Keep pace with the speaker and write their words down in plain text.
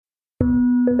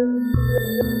Welcome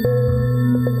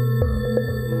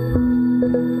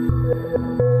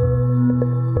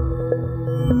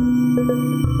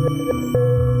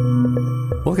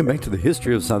back to the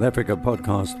History of South Africa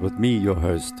podcast with me, your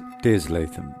host, Des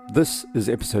Latham. This is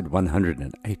episode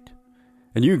 108.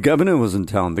 A new governor was in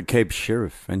town, the Cape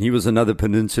Sheriff, and he was another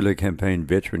Peninsular Campaign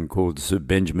veteran called Sir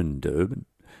Benjamin de Urban.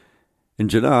 In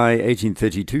July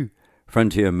 1832,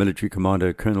 frontier military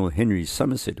commander Colonel Henry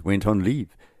Somerset went on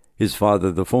leave. His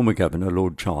father, the former governor,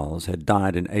 Lord Charles, had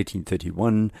died in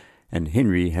 1831, and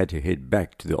Henry had to head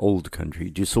back to the old country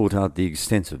to sort out the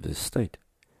extensive estate.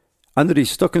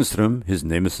 Andries Stockenstrom, his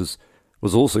nemesis,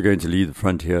 was also going to leave the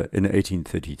frontier in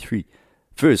 1833,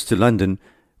 first to London,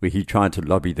 where he tried to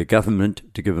lobby the government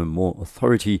to give him more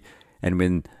authority, and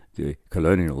when the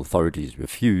colonial authorities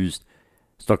refused,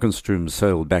 Stockenstrom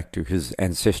sailed back to his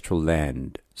ancestral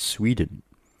land, Sweden.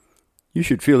 You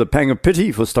should feel a pang of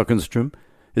pity for Stockenstrom.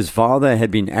 His father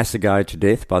had been assegai'd to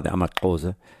death by the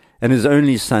amaXhosa, and his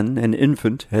only son, an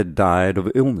infant, had died of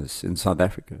illness in South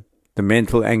Africa. The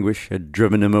mental anguish had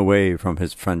driven him away from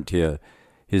his frontier,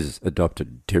 his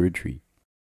adopted territory.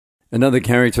 Another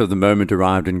character of the moment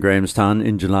arrived in Grahamstown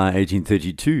in July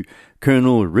 1832,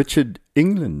 Colonel Richard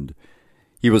England.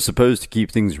 He was supposed to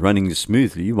keep things running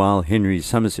smoothly while Henry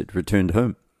Somerset returned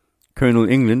home. Colonel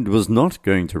England was not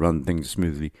going to run things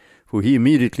smoothly, for he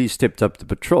immediately stepped up the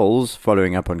patrols,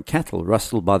 following up on cattle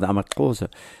rustled by the amaXhosa,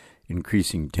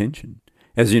 increasing tension.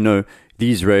 As you know,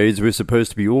 these raids were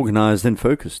supposed to be organised and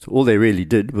focused. All they really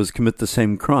did was commit the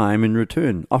same crime in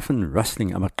return, often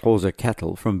rustling amaXhosa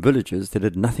cattle from villages that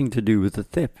had nothing to do with the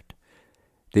theft.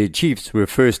 Their chiefs were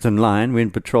first in line when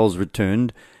patrols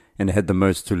returned and had the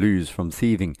most to lose from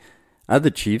thieving. Other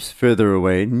chiefs further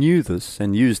away knew this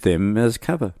and used them as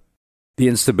cover. The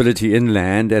instability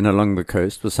inland and along the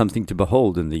coast was something to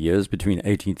behold in the years between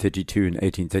 1832 and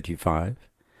 1835.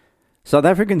 South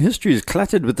African history is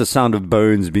cluttered with the sound of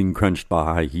bones being crunched by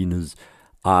hyenas,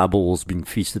 eyeballs being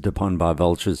feasted upon by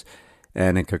vultures,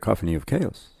 and a cacophony of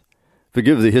chaos.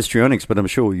 Forgive the histrionics, but I'm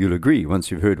sure you'll agree once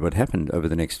you've heard what happened over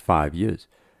the next 5 years.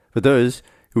 For those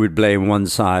who would blame one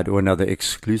side or another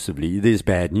exclusively, there's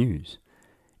bad news.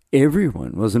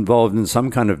 Everyone was involved in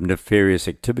some kind of nefarious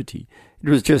activity. It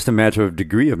was just a matter of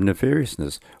degree of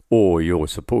nefariousness, or your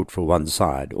support for one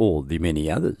side or the many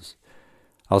others.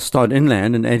 I'll start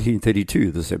inland in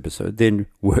 1832 this episode, then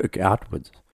work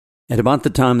outwards. At about the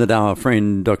time that our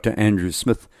friend Dr. Andrew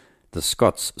Smith, the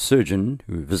Scots surgeon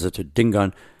who visited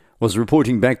Dingaan, was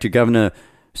reporting back to Governor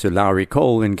Sir Lowry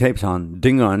Cole in Cape Town,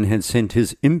 Dingaan had sent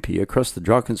his impi across the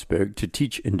Drakensberg to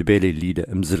teach Ndebele leader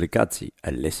Mzilikazi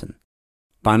a lesson.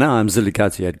 By now,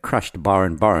 Mzilikazi had crushed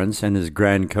Baron Barons and his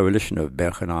grand coalition of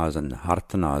Bergenaars and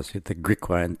Hartenaars at the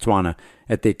Griqua and Tswana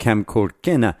at their camp called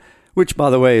Kena, which, by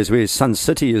the way, is where Sun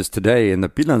City is today in the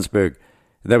Pilanesberg.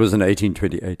 That was in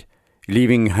 1828,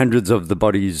 leaving hundreds of the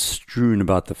bodies strewn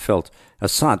about the veld, a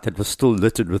site that was still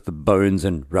littered with the bones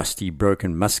and rusty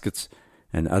broken muskets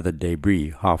and other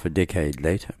debris half a decade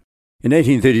later. In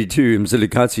 1832,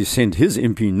 Mzilikazi sent his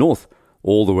impi north,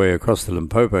 all the way across the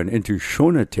Limpopo and into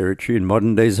Shona territory in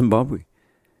modern-day Zimbabwe.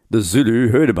 The Zulu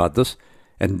heard about this,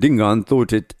 and Dingaan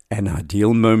thought it an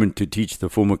ideal moment to teach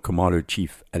the former Khumalo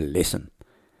chief a lesson.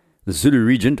 The Zulu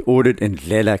Regent ordered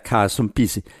Ndlela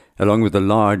Kasumpisi, along with a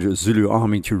large Zulu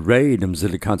army, to raid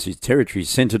Mzilikazi's territory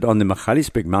centered on the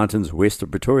Magaliesberg Mountains west of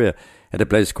Pretoria at a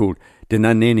place called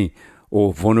Denaneni,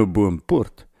 or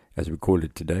Vonobuamport, as we call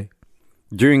it today.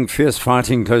 During fierce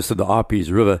fighting close to the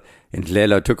Empties River,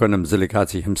 Ndlela took on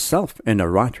Mzilikazi himself in a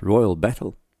right royal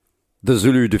battle. The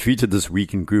Zulu defeated this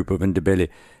weakened group of Ndebele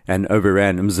and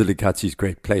overran Mzilikazi's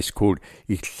great place called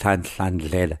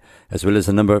Ihlanhlandlela, as well as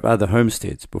a number of other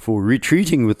homesteads, before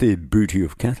retreating with their booty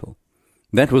of cattle.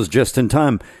 That was just in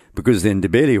time, because the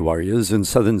Ndebele warriors in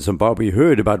southern Zimbabwe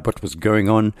heard about what was going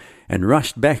on and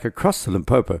rushed back across the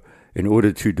Limpopo in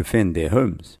order to defend their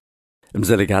homes.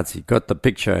 Mzilikazi got the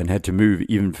picture and had to move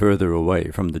even further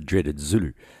away from the dreaded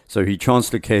Zulu, so he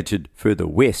translocated further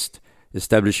west,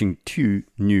 establishing 2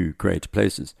 new great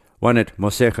places, one at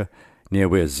Mosega, near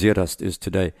where Zeerust is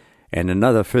today, and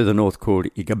another further north called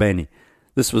Igabeni.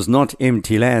 This was not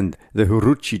empty land. The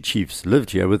Huruchi chiefs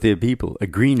lived here with their people, a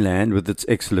green land with its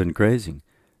excellent grazing.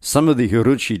 Some of the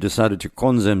Huruchi decided to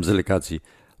konza Mzilikazi,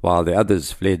 while the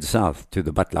others fled south to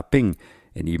the Batlaping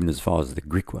and even as far as the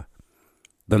Griqua.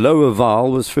 The lower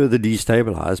Vaal was further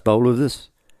destabilized by all of this.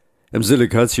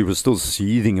 Mzilikazi was still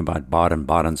seething about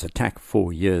Baden-Baden's attack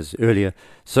 4 years earlier,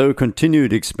 so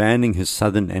continued expanding his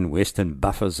southern and western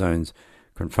buffer zones,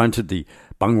 confronted the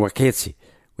Bangwaketsi,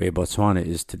 where Botswana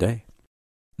is today.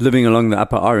 Living along the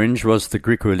Upper Orange was the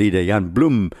Griqua leader Jan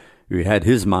Bloem, who had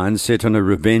his mind set on a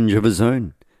revenge of his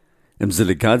own.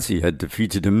 Mzilikazi had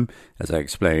defeated him, as I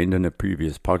explained in a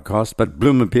previous podcast, but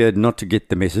Bloem appeared not to get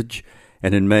the message,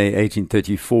 and in May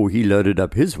 1834 he loaded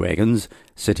up his wagons,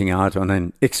 setting out on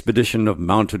an expedition of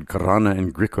mounted Karana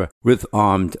and Griqua with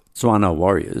armed Tswana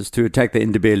warriors to attack the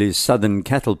Ndebele's southern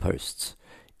cattle posts,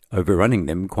 overrunning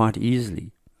them quite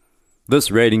easily.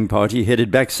 This raiding party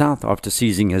headed back south after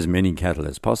seizing as many cattle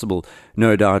as possible,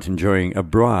 no doubt enjoying a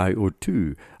braai or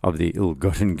two of the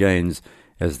ill-gotten gains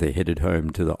as they headed home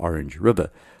to the Orange River.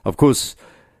 Of course,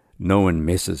 no one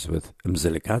messes with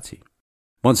Mzilikazi.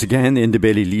 Once again, the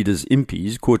Ndebele leaders'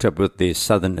 impies caught up with their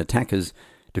southern attackers,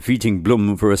 defeating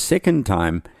Bloem for a second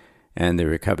time, and they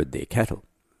recovered their cattle.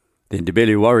 The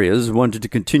Ndebele warriors wanted to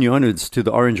continue onwards to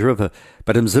the Orange River,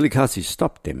 but Mzilikazi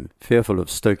stopped them, fearful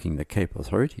of stoking the Cape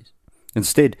authorities.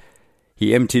 Instead,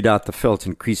 he emptied out the veld,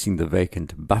 increasing the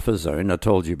vacant buffer zone I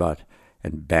told you about,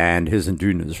 and banned his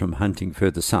Indunas from hunting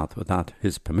further south without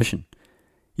his permission.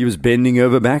 He was bending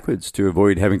over backwards to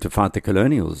avoid having to fight the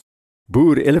Colonials.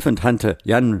 Boer elephant hunter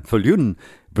Jan Viljoen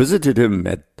visited him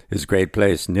at his great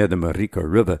place near the Marico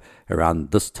River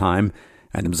around this time,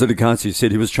 and Mzilikazi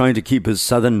said he was trying to keep his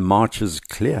southern marches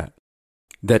clear.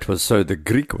 That was so the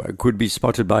Griqua could be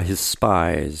spotted by his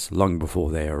spies long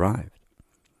before they arrived.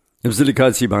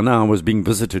 Mzilikazi by now was being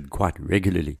visited quite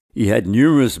regularly. He had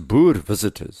numerous Boer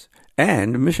visitors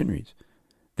and missionaries.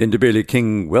 The Ndebele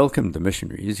king welcomed the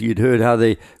missionaries. He had heard how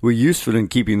they were useful in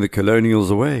keeping the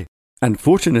Colonials away.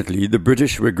 Unfortunately, the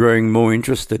British were growing more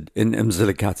interested in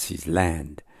Mzilikazi's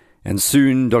land, and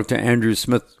soon Dr. Andrew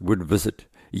Smith would visit.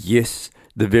 Yes,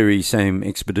 the very same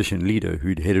expedition leader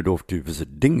who'd headed off to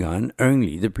visit Dingaan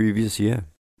only the previous year.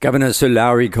 Governor Sir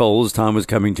Lowry Cole's time was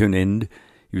coming to an end.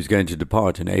 He was going to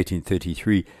depart in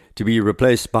 1833 to be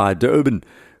replaced by D'Urban,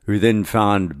 who then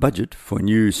found budget for a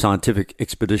new scientific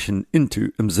expedition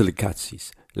into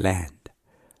Mzilikazi's land.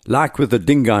 Like with the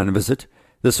Dingaan visit,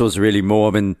 this was really more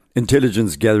of an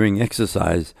intelligence-gathering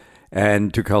exercise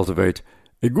and to cultivate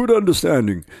a good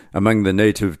understanding among the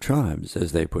native tribes,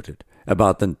 as they put it,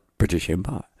 about the British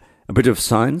Empire. A bit of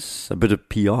science, a bit of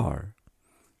PR.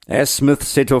 As Smith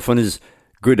set off on his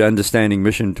good understanding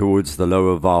mission towards the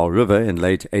lower Vaal River in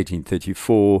late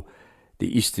 1834,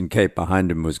 the Eastern Cape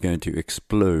behind him was going to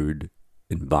explode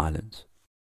in violence.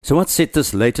 So what set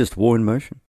this latest war in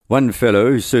motion? One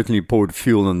fellow who certainly poured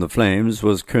fuel on the flames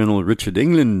was Colonel Richard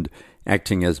England,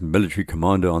 acting as military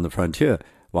commander on the frontier,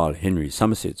 while Henry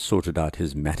Somerset sorted out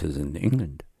his matters in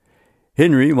England.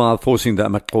 Henry, while forcing the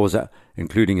amaXhosa,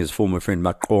 including his former friend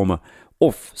Maqoma,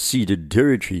 off ceded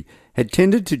territory, had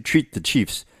tended to treat the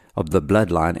chiefs of the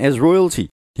bloodline as royalty.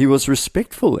 He was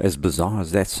respectful, as bizarre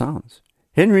as that sounds.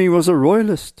 Henry was a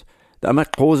royalist. The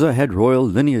amaXhosa had royal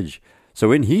lineage, so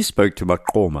when he spoke to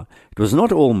Maqoma, it was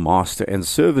not all master and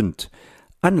servant,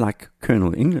 unlike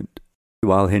Colonel England.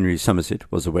 While Henry Somerset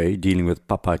was away dealing with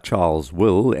Papa Charles'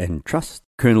 will and trust,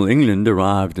 Colonel England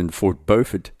arrived in Fort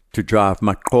Beaufort to drive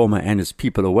Maqoma and his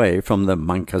people away from the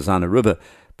Mankazana River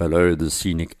below the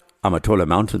scenic Amatola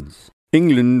Mountains.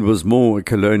 England was more a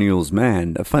colonial's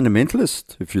man, a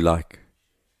fundamentalist, if you like.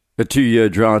 A 2-year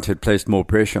drought had placed more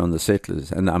pressure on the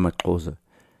settlers and the amaXhosa.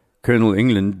 Colonel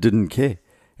England didn't care,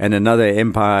 and another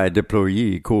Empire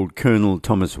deployee called Colonel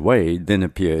Thomas Wade then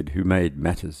appeared, who made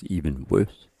matters even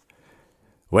worse.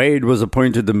 Wade was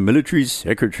appointed the military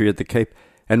secretary at the Cape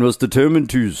and was determined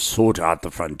to sort out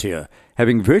the frontier,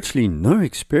 having virtually no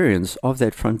experience of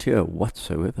that frontier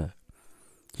whatsoever.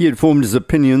 He had formed his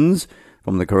opinions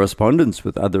from the correspondence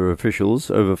with other officials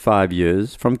over 5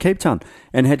 years from Cape Town,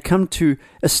 and had come to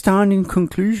astounding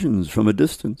conclusions from a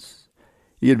distance.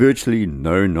 He had virtually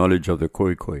no knowledge of the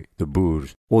Khoikhoi, the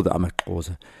Boers, or the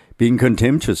amaXhosa, being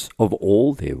contemptuous of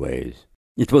all their ways.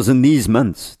 It was in these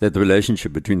months that the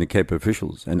relationship between the Cape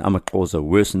officials and amaXhosa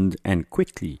worsened, and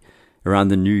quickly, around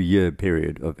the New Year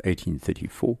period of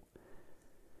 1834.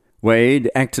 Wade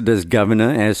acted as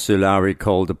governor as Sir Lowry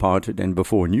Cole departed, and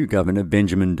before new governor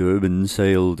Benjamin D'Urban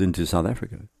sailed into South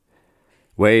Africa.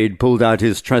 Wade pulled out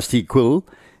his trusty quill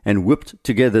and whipped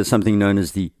together something known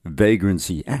as the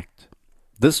Vagrancy Act.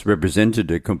 This represented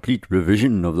a complete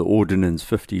revision of the Ordinance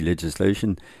 50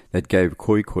 legislation that gave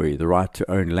Khoikhoi the right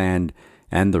to own land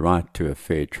and the right to a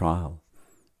fair trial.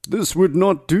 This would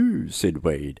not do, said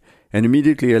Wade, and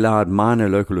immediately allowed minor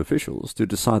local officials to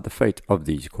decide the fate of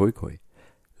these Khoikhoi.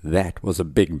 That was a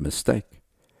big mistake.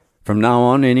 From now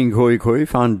on, any Khoikhoi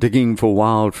found digging for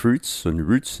wild fruits and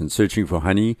roots and searching for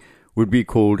honey would be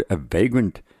called a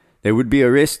vagrant. They would be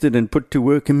arrested and put to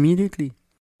work immediately.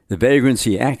 The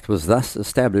Vagrancy Act was thus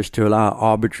established to allow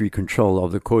arbitrary control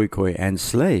of the Khoikhoi and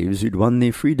slaves who'd won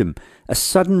their freedom, a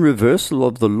sudden reversal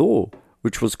of the law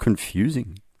which was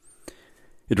confusing.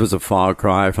 It was a far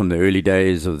cry from the early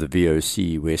days of the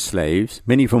VOC, where slaves,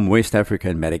 many from West Africa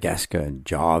and Madagascar and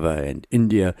Java and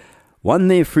India, won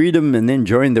their freedom and then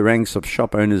joined the ranks of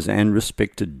shop owners and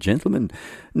respected gentlemen.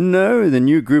 No, the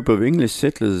new group of English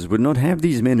settlers would not have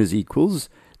these men as equals.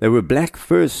 They were black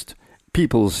first,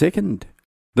 people second.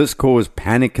 This caused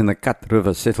panic in the Cut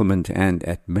River settlement and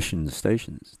at mission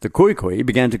stations. The Khoikhoi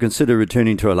began to consider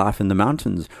returning to a life in the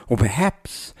mountains, or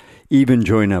perhaps even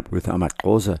join up with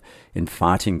amaXhosa in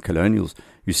fighting colonials,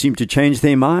 who seemed to change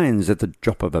their minds at the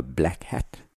drop of a black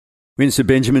hat. When Sir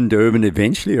Benjamin Durban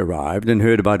eventually arrived and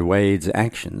heard about Wade's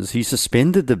actions, he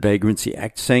suspended the Vagrancy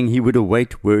Act, saying he would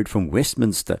await word from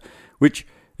Westminster, which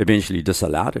eventually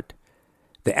disallowed it.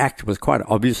 The act was quite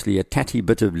obviously a tatty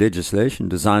bit of legislation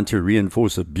designed to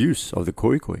reinforce abuse of the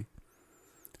Khoikhoi.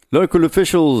 Local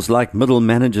officials, like middle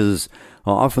managers,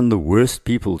 are often the worst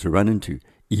people to run into,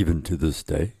 even to this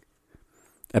day.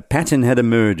 A pattern had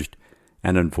emerged,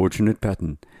 an unfortunate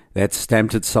pattern, that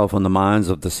stamped itself on the minds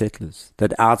of the settlers,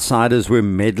 that outsiders were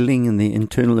meddling in their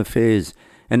internal affairs,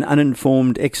 an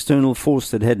uninformed external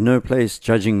force that had no place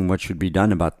judging what should be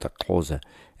done about the Xhosa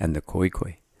and the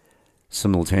Khoikhoi.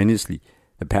 Simultaneously,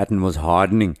 the pattern was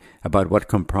hardening about what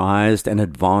comprised an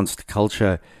advanced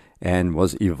culture and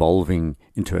was evolving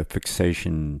into a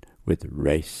fixation with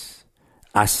race,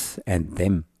 us and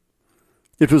them.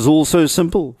 It was all so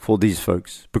simple for these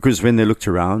folks, because when they looked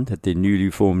around at their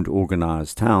newly formed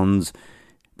organized towns,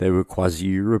 they were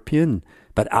quasi-European,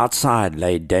 but outside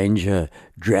lay danger,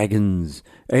 dragons,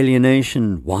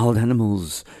 alienation, wild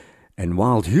animals, and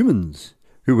wild humans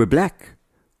who were black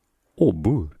or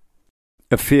Boer.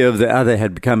 A fear of the other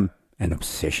had become an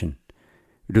obsession.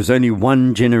 It was only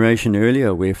one generation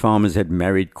earlier where farmers had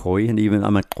married Khoi and even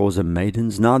amaXhosa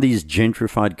maidens. Now these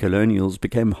gentrified colonials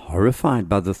became horrified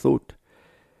by the thought.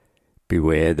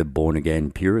 Beware the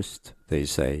born-again purist, they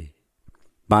say.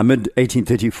 By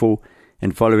mid-1834,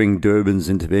 and following Durban's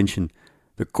intervention,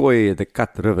 the Khoi at the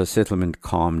Cut River settlement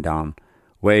calmed down.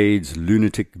 Wade's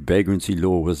lunatic vagrancy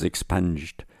law was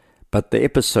expunged, but the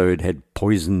episode had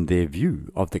poisoned their view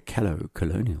of the callow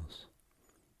colonials.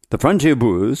 The frontier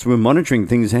Boers were monitoring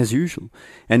things as usual,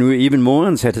 and were even more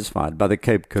unsatisfied by the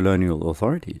Cape colonial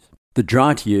authorities. The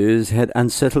drought years had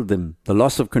unsettled them, the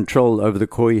loss of control over the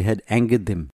Khoi had angered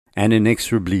them, and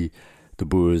inexorably the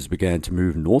Boers began to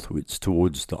move northwards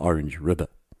towards the Orange River.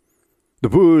 The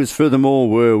Boers, furthermore,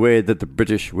 were aware that the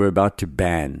British were about to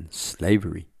ban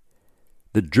slavery.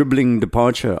 The dribbling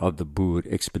departure of the Boer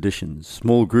expeditions,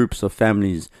 small groups of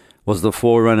families, was the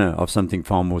forerunner of something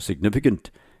far more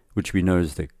significant, which we know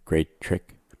as the Great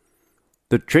Trek.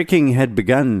 The trekking had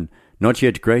begun, not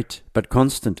yet great, but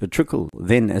constant, a trickle,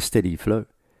 then a steady flow.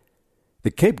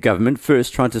 The Cape government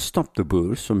first tried to stop the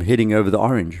Boers from heading over the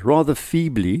Orange, rather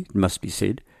feebly, it must be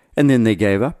said, and then they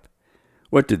gave up.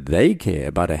 What did they care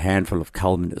about a handful of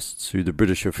Calvinists who the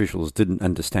British officials didn't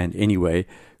understand anyway,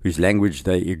 whose language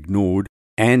they ignored,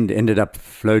 and ended up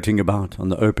floating about on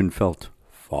the open veldt,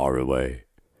 far away?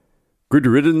 Good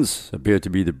riddance appeared to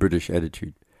be the British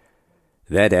attitude.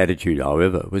 That attitude,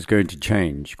 however, was going to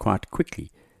change quite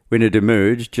quickly when it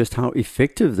emerged just how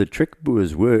effective the Trek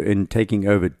Boers were in taking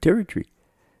over territory.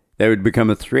 They would become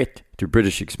a threat to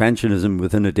British expansionism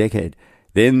within a decade.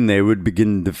 Then they would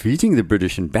begin defeating the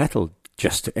British in battle,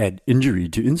 just to add injury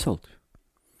to insult.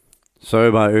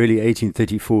 So by early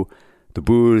 1834, the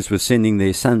Boers were sending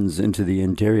their sons into the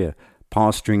interior,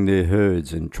 pasturing their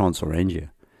herds in Transorangia.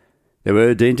 They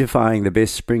were identifying the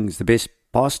best springs, the best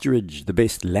pasturage, the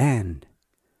best land.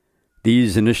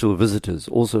 These initial visitors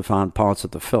also found parts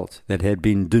of the veldt that had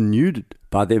been denuded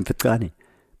by the Mfecane,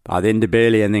 by the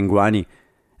Ndebele and the Ngwani,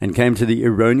 and came to the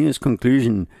erroneous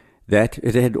conclusion that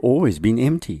it had always been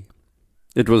empty.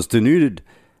 It was denuded,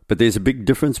 but there's a big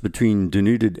difference between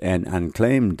denuded and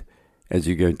unclaimed, as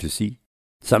you're going to see.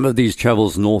 Some of these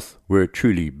travels north were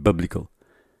truly biblical.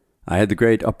 I had the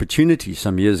great opportunity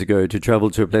some years ago to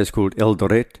travel to a place called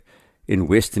Eldoret in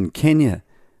western Kenya,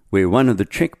 where one of the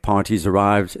Trek parties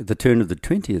arrived at the turn of the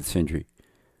 20th century.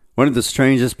 One of the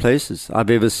strangest places I've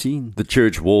ever seen, the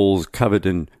church walls covered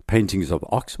in paintings of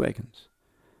ox wagons.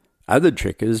 Other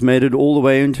trekkers made it all the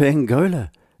way into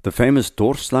Angola, the famous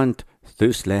Dorsland,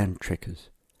 Thirstland trekkers.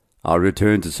 I'll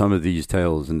return to some of these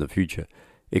tales in the future,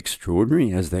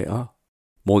 extraordinary as they are.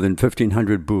 More than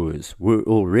 1,500 Boers were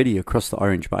already across the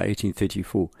Orange by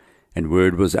 1834, and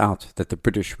word was out that the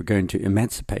British were going to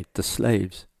emancipate the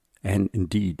slaves. And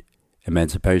indeed,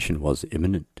 emancipation was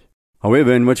imminent.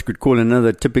 However, in what you could call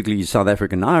another typically South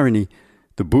African irony,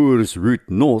 the Boers' route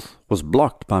north was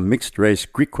blocked by mixed-race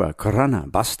Griqua,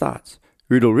 Korana, bastards,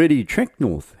 who had already trekked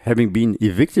north, having been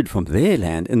evicted from their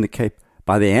land in the Cape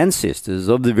by the ancestors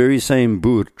of the very same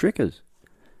Boer trekkers.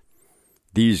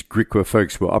 These Griqua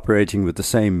folks were operating with the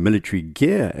same military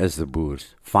gear as the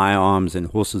Boers, firearms and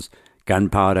horses,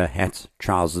 gunpowder, hats,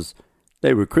 trousers.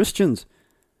 They were Christians.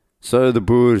 So the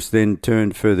Boers then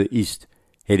turned further east,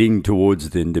 heading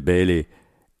towards the Ndebele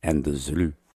and the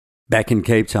Zulu. Back in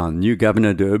Cape Town, new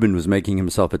Governor de Urban was making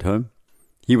himself at home.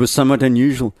 He was somewhat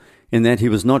unusual in that he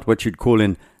was not what you'd call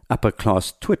an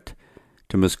upper-class twit,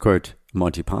 to misquote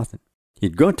Monty Python.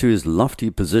 He'd got to his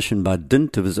lofty position by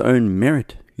dint of his own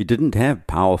merit. He didn't have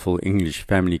powerful English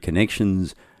family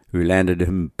connections who landed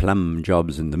him plum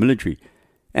jobs in the military,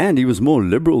 and he was more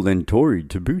liberal than Tory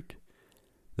to boot.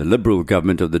 The Liberal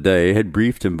government of the day had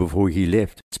briefed him before he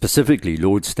left, specifically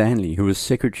Lord Stanley, who was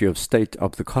Secretary of State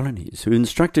of the Colonies, who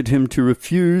instructed him to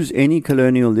refuse any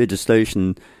colonial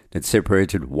legislation that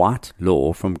separated white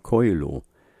law from Khoi law.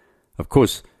 Of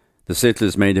course, the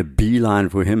settlers made a beeline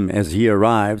for him as he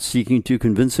arrived, seeking to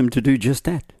convince him to do just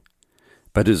that.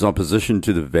 But his opposition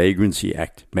to the Vagrancy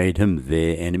Act made him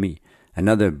their enemy,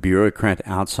 another bureaucrat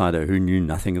outsider who knew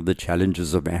nothing of the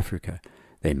challenges of Africa,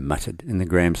 they muttered in the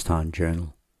Grahamstown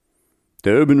Journal. De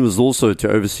Urban was also to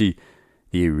oversee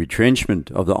the retrenchment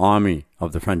of the army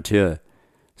of the frontier,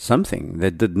 something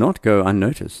that did not go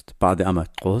unnoticed by the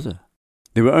amaXhosa.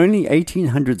 There were only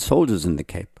 1,800 soldiers in the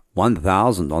Cape,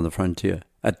 1,000 on the frontier,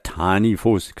 a tiny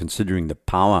force considering the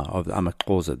power of the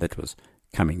amaXhosa that was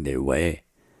coming their way.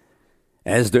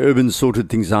 As de Urban sorted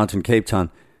things out in Cape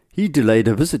Town, he delayed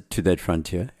a visit to that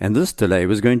frontier, and this delay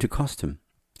was going to cost him.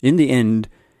 In the end,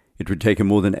 it would take him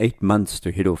more than 8 months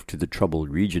to head off to the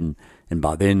troubled region, and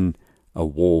by then a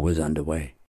war was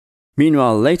underway.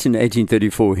 Meanwhile, late in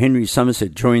 1834, Henry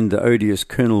Somerset joined the odious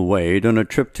Colonel Wade on a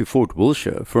trip to Fort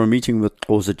Beaufort for a meeting with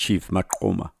Xhosa chief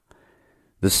Maqoma.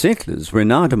 The settlers were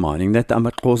now demanding that the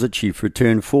amaXhosa chief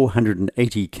return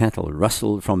 480 cattle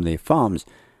rustled from their farms,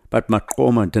 but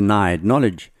Maqoma denied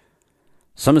knowledge.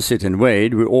 Somerset and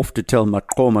Wade were off to tell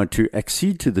Maqoma to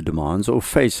accede to the demands or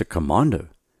face a commando.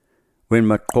 When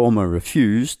Maqoma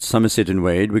refused, Somerset and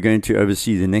Wade were going to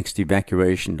oversee the next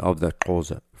evacuation of the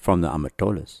Xhosa from the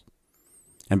Amatolas.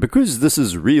 And because this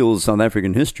is real South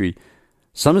African history,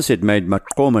 Somerset made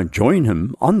Maqoma join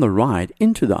him on the ride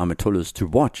into the Amatolas to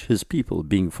watch his people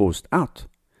being forced out.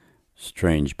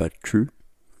 Strange but true.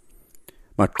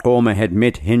 Maqoma had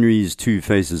met Henry's two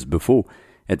faces before.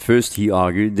 At first he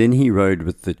argued, then he rode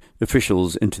with the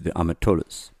officials into the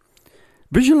Amatolas.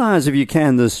 Visualize, if you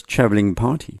can, this travelling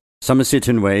party. Somerset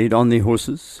and Wade on their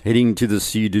horses, heading to the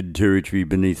ceded territory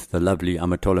beneath the lovely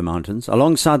Amatola Mountains,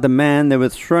 alongside the man they were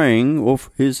throwing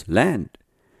off his land.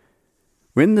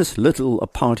 When this little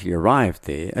party arrived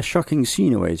there, a shocking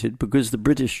scene awaited because the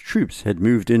British troops had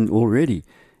moved in already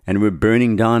and were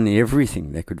burning down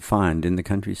everything they could find in the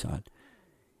countryside.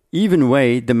 Even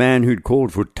Wade, the man who'd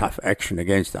called for tough action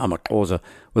against the amaXhosa,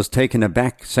 was taken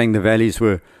aback, saying the valleys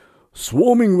were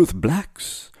swarming with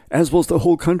blacks, as was the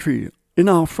whole country. In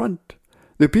our front,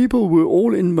 the people were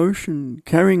all in motion,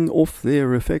 carrying off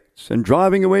their effects and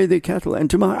driving away their cattle, and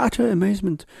to my utter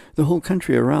amazement, the whole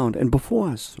country around and before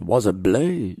us was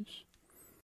ablaze.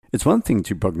 It's one thing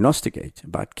to prognosticate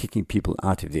about kicking people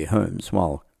out of their homes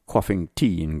while quaffing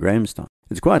tea in Grahamstown.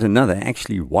 It's quite another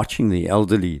actually watching the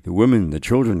elderly, the women, the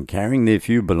children carrying their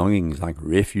few belongings like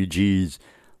refugees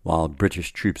while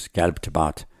British troops galloped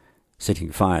about,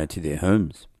 setting fire to their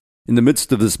homes. In the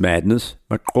midst of this madness,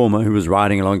 Maqoma, who was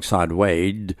riding alongside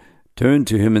Wade, turned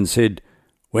to him and said,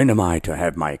 "When am I to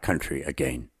have my country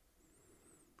again?"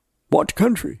 "What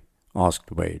country?"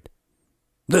 asked Wade.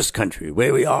 "This country,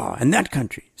 where we are, and that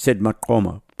country," said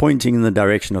Maqoma, pointing in the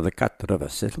direction of the Cut River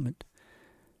settlement.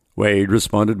 Wade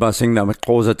responded by saying that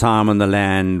Amaxhosa time on the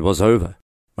land was over.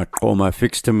 Maqoma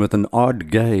fixed him with an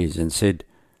odd gaze and said,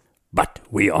 "But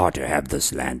we are to have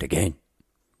this land again."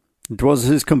 It was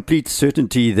his complete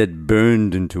certainty that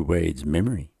burned into Wade's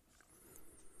memory.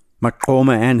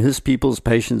 Maqoma and his people's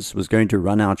patience was going to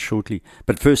run out shortly,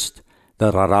 but first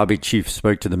the Rarabi chief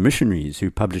spoke to the missionaries who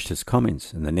published his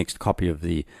comments in the next copy of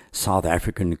the South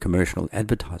African Commercial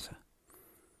Advertiser.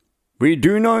 "We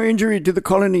do no injury to the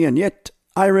colony, and yet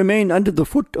I remain under the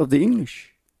foot of the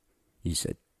English," he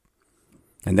said.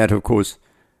 And that, of course,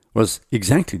 was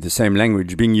exactly the same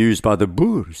language being used by the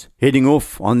Boers, heading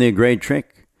off on their great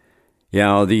trek. Here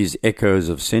are these echoes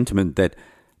of sentiment that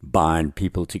bind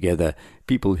people together,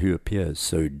 people who appear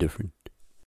so different.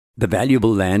 The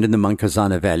valuable land in the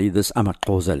Mankazana Valley, this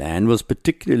amaXhosa land, was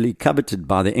particularly coveted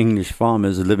by the English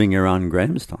farmers living around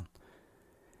Grahamstown.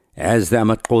 As the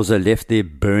amaXhosa left their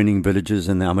burning villages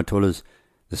in the Amatolas,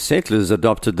 the settlers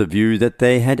adopted the view that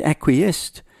they had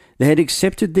acquiesced, they had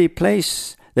accepted their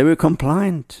place, they were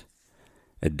compliant.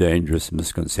 A dangerous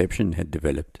misconception had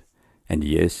developed. And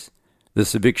yes,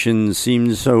 this eviction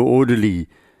seemed so orderly.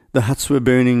 The huts were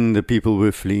burning, the people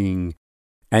were fleeing.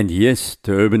 And yes,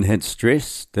 Durban had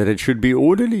stressed that it should be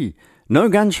orderly. No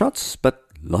gunshots, but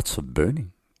lots of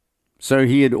burning. So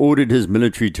he had ordered his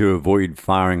military to avoid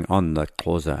firing on the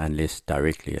Xhosa unless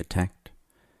directly attacked.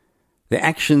 The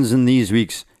actions in these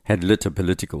weeks had lit a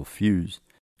political fuse.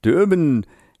 Durban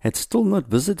had still not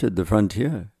visited the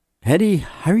frontier. Had he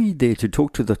hurried there to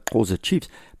talk to the Xhosa chiefs,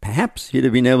 perhaps he'd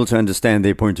have been able to understand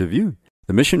their point of view.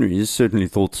 The missionaries certainly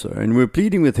thought so, and were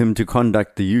pleading with him to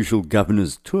conduct the usual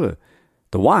governor's tour.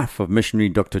 The wife of missionary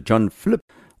Dr. John Phillip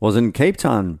was in Cape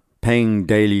Town, paying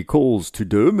daily calls to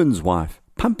Durban's wife,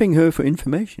 pumping her for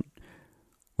information.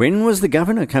 When was the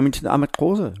governor coming to the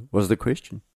amaXhosa, was the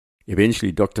question.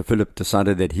 Eventually Dr. Phillip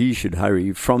decided that he should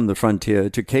hurry from the frontier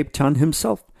to Cape Town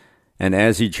himself, and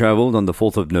as he travelled on the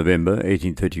 4th of November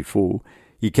 1834,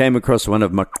 he came across one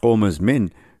of Makoma's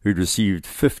men who'd received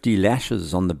 50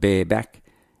 lashes on the bare back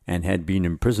and had been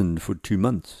imprisoned for 2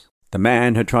 months. The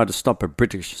man had tried to stop a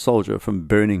British soldier from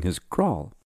burning his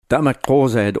kraal. The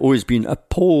amaXhosa had always been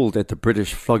appalled at the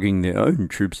British flogging their own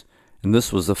troops, and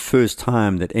this was the first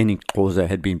time that any Xhosa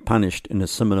had been punished in a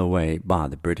similar way by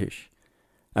the British.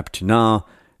 Up to now,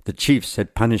 the chiefs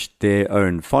had punished their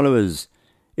own followers.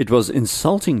 It was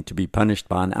insulting to be punished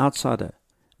by an outsider.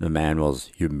 The man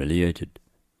was humiliated.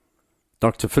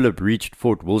 Dr. Phillip reached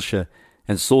Fort Wilshire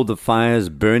and saw the fires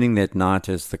burning that night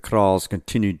as the kraals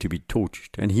continued to be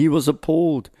torched, and he was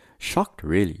appalled, shocked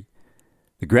really.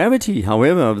 The gravity,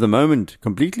 however, of the moment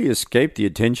completely escaped the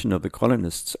attention of the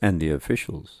colonists and the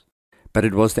officials. But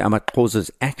it was the amaXhosa's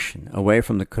action away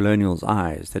from the colonial's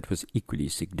eyes that was equally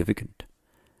significant.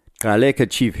 Gcaleka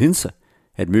Chief Hinsa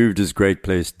had moved his great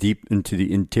place deep into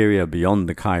the interior beyond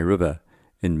the Khai River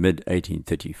in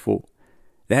mid-1834.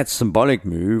 That symbolic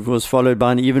move was followed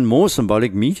by an even more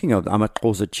symbolic meeting of the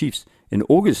amaXhosa chiefs in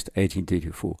August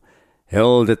 1834,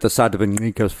 held at the site of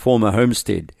Ncika's former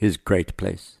homestead, his great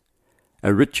place. A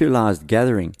ritualized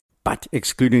gathering, but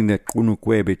excluding the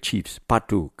Kunukwebe chiefs,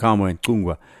 Patu, Kamo and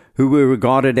Kungwa, who were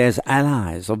regarded as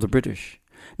allies of the British.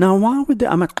 Now, why would the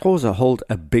amaXhosa hold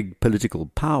a big political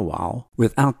powwow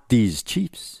without these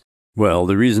chiefs? Well,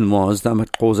 the reason was the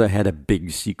amaXhosa had a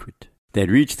big secret. They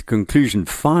had reached the conclusion,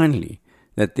 finally,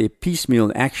 that their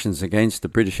piecemeal actions against the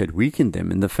British had weakened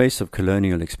them in the face of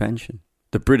colonial expansion.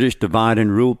 The British divide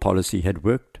and rule policy had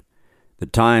worked. The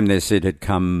time, they said, had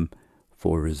come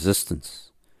for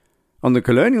resistance. On the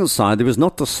colonial side, there was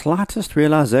not the slightest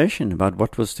realization about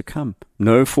what was to come.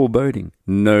 No foreboding,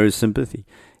 no sympathy.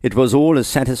 It was all a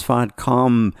satisfied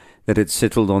calm that had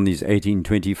settled on these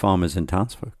 1820 farmers and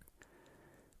townsfolk.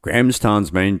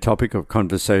 Grahamstown's main topic of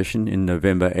conversation in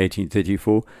November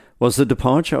 1834 was the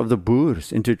departure of the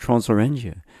Boers into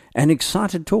Transorangia, an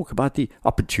excited talk about the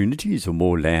opportunities of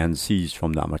more land seized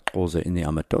from the amaXhosa in the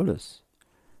Amatolas.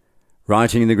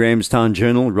 Writing in the Grahamstown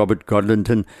Journal, Robert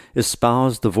Godlinton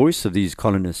espoused the voice of these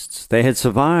colonists. They had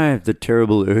survived the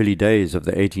terrible early days of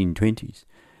the 1820s.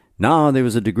 Now there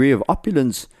was a degree of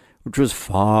opulence which was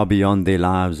far beyond their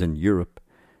lives in Europe.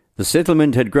 The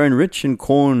settlement had grown rich in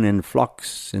corn and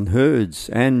flocks and herds,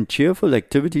 and cheerful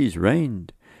activities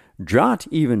reigned. Drought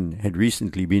even had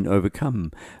recently been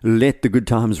overcome. Let the good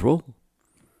times roll.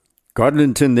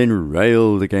 Godlinton then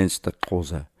railed against the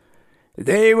Xhosa.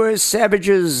 They were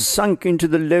savages sunk into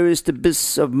the lowest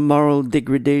abyss of moral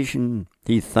degradation,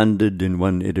 he thundered in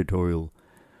one editorial.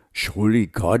 Surely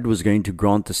God was going to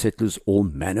grant the settlers all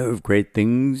manner of great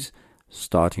things,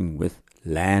 starting with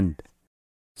land.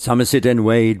 Somerset and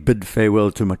Wade bid farewell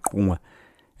to Makoma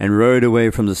and rode away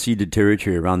from the ceded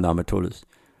territory around the Amatolas,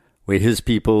 where his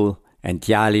people and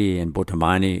Tiali and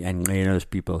Botomani and Ngeno's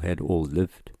people had all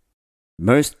lived.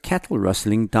 Most cattle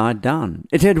rustling died down.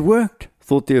 It had worked,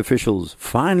 thought the officials.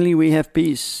 Finally we have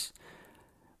peace.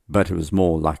 But it was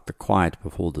more like the quiet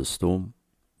before the storm.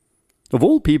 Of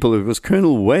all people, it was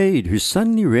Colonel Wade who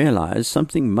suddenly realized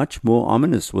something much more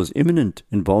ominous was imminent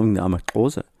involving the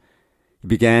amaXhosa. He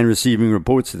began receiving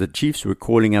reports that the chiefs were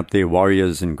calling up their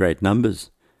warriors in great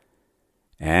numbers.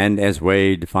 And as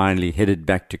Wade finally headed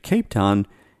back to Cape Town,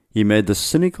 he made the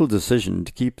cynical decision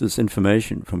to keep this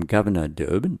information from Governor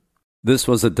Durban. This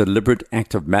was a deliberate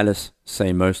act of malice,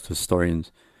 say most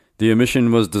historians. The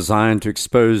omission was designed to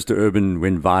expose Durban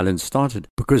when violence started,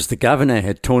 because the governor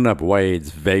had torn up Wade's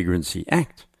Vagrancy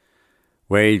Act.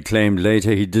 Wade claimed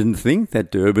later he didn't think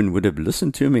that Durban would have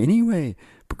listened to him anyway,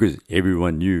 because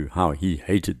everyone knew how he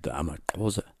hated the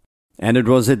amaXhosa. And it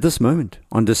was at this moment,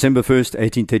 on December 1st,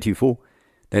 1834,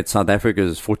 that South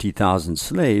Africa's 40,000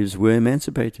 slaves were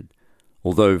emancipated.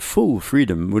 although full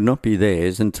freedom would not be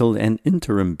theirs until an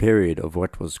interim period of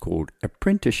what was called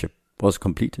apprenticeship was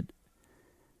completed.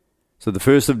 So the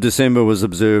 1st of December was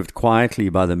observed quietly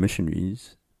by the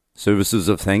missionaries. Services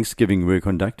of thanksgiving were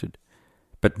conducted.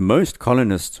 But most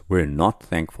colonists were not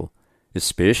thankful,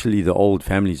 especially the old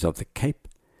families of the Cape.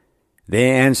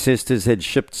 Their ancestors had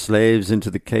shipped slaves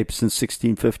into the Cape since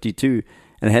 1652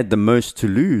 and had the most to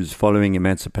lose following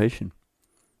emancipation.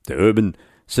 The urban,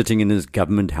 sitting in his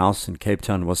government house in Cape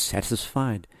Town, was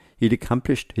satisfied he'd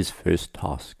accomplished his first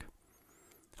task.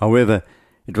 However,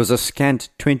 it was a scant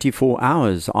 24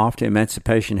 hours after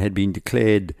emancipation had been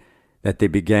declared that there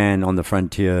began on the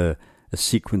frontier a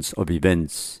sequence of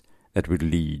events that would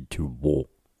lead to war.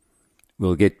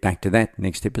 We'll get back to that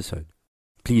next episode.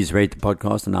 Please rate the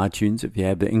podcast on iTunes if you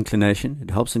have the inclination.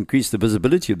 It helps increase the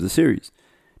visibility of the series.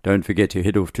 Don't forget to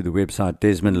head off to the website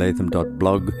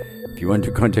desmondlatham.blog if you want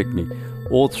to contact me,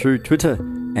 or through Twitter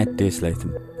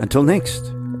 @DesLatham. Until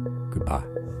next, goodbye.